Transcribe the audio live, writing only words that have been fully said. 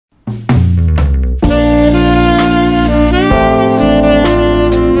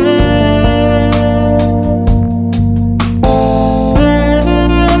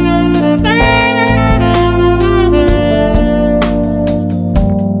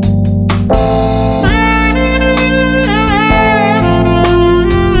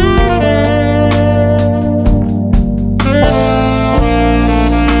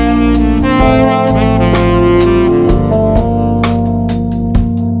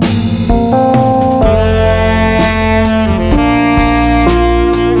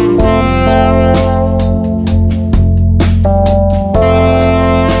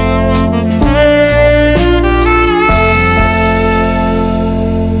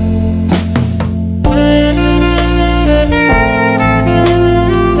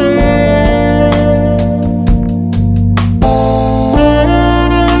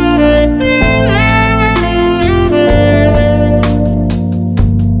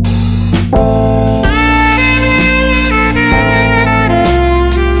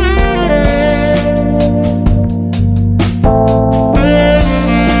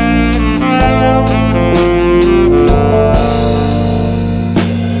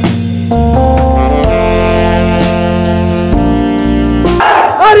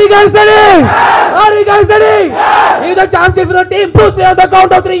guys ready? Are you guys ready? Yes. Give the championship for the team. Bruce Lee on the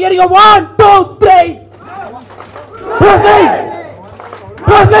count of 3. Here you go. 1, 2, 3. Bruce Lee!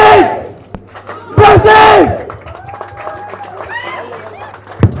 Bruce Lee! Bruce Lee!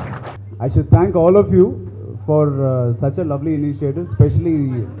 I should thank all of you for such a lovely initiative, especially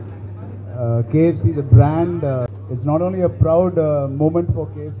KFC, the brand. It's not only a proud moment for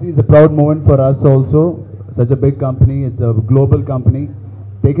KFC, it's a proud moment for us also. Such a big company, it's a global company,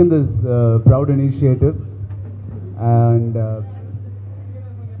 taken this proud initiative, and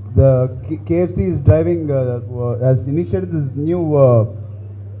the KFC is driving, has initiated this new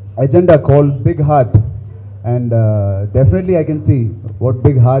agenda called Big Heart, and definitely I can see what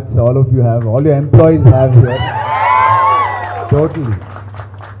big hearts all of you have, all your employees have here, totally.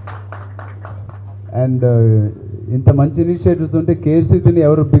 And ఇంత మంచి initiatives ఉంటే KFC తిని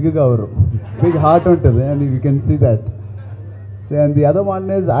ఎవరు బిగ్గా hour, big heart ఉంటుంది, and you can see that. So, and the other one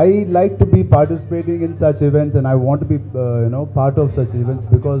is I like to be participating in such events, and I want to be part of such events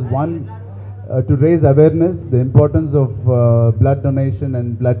because one, to raise awareness the importance of blood donation and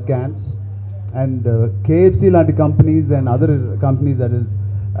blood camps, and KFC lanti companies and other companies that is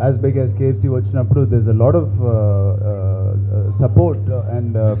as big as KFC vachinappudu there's a lot of support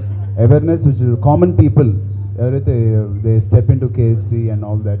and awareness which is common people they step into KFC and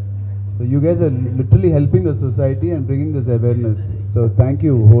all that. So you guys are literally helping the society and bringing this awareness. So thank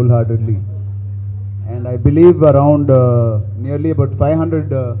you wholeheartedly. And I believe around nearly about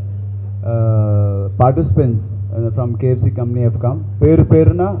 500 participants from KFC company have come.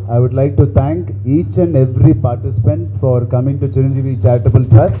 Peruna, I would like to thank each and every participant for coming to Chiranjeevi Charitable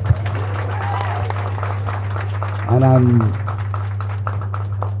Trust. And I'm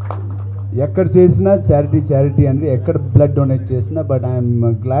ఎక్కడ చేసినా charity and ఎక్కడ blood donate చేసినా, but I am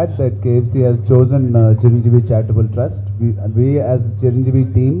glad that KFC has chosen Chiranjeevi Charitable Trust. We as Chiranjeevi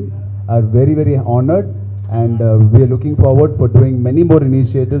team are very honored, and we are looking forward for doing many more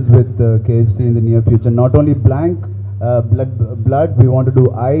initiatives with KFC in the near future. Not only blood, we want to do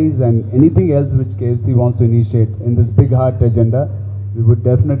eyes and anything else which KFC wants to initiate in this big heart agenda. We would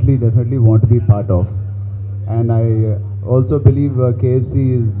definitely want to be part of. And I also believe KFC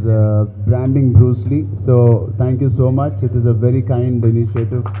is branding Bruce Lee. So thank you so much. It is a very kind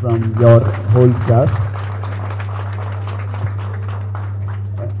initiative from your whole staff.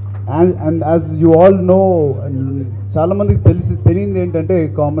 And as you all know, చాలా మందికి తెలియదు ఏంటంటే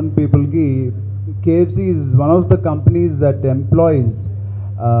common పీపుల్కి KFC is one of the companies that employs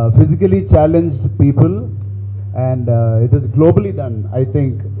physically challenged people, and it is globally done. I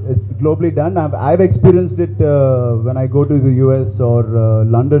think it's globally done. I've experienced it when I go to the US or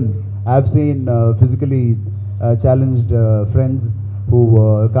London. I've seen physically challenged friends who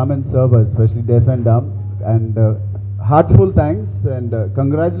come and serve us, especially deaf and dumb, and heartful thanks and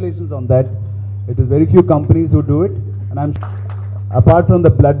congratulations on that. It is very few companies who do it, and apart from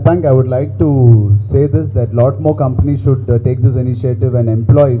the blood bank, I would like to say this, that lot more companies should take this initiative and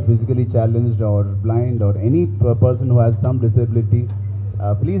employ physically challenged or blind or any person who has some disability.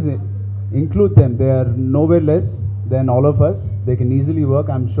 Please include them. They are nowhere less than all of us. They can easily work.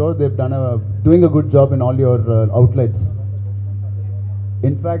 I'm sure they've doing a good job in all your outlets.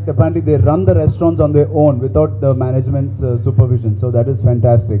 In fact, apparently they run the restaurants on their own without the management's supervision. So that is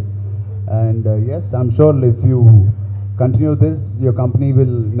fantastic. And yes, I'm sure if you continue this, your company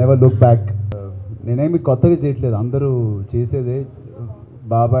will never look back. నేనేమి కొత్తగా చేయట్లేదు, అందరూ చేసేదే.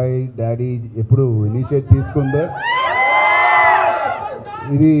 బాబాయ్ daddy ఎప్పుడు initiate తీసుకుందే.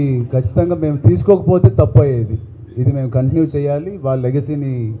 ఇది ఖచ్చితంగా మేము తీసుకోకపోతే తప్పు అయ్యేది. ఇది మేము కంటిన్యూ చేయాలి. వాళ్ళ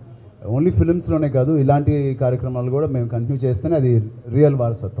లెగసీని ఓన్లీ ఫిల్మ్స్లోనే కాదు, ఇలాంటి కార్యక్రమాలు కూడా మేము కంటిన్యూ చేస్తేనే అది రియల్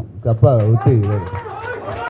వారసత్వం తప్ప వచ్చి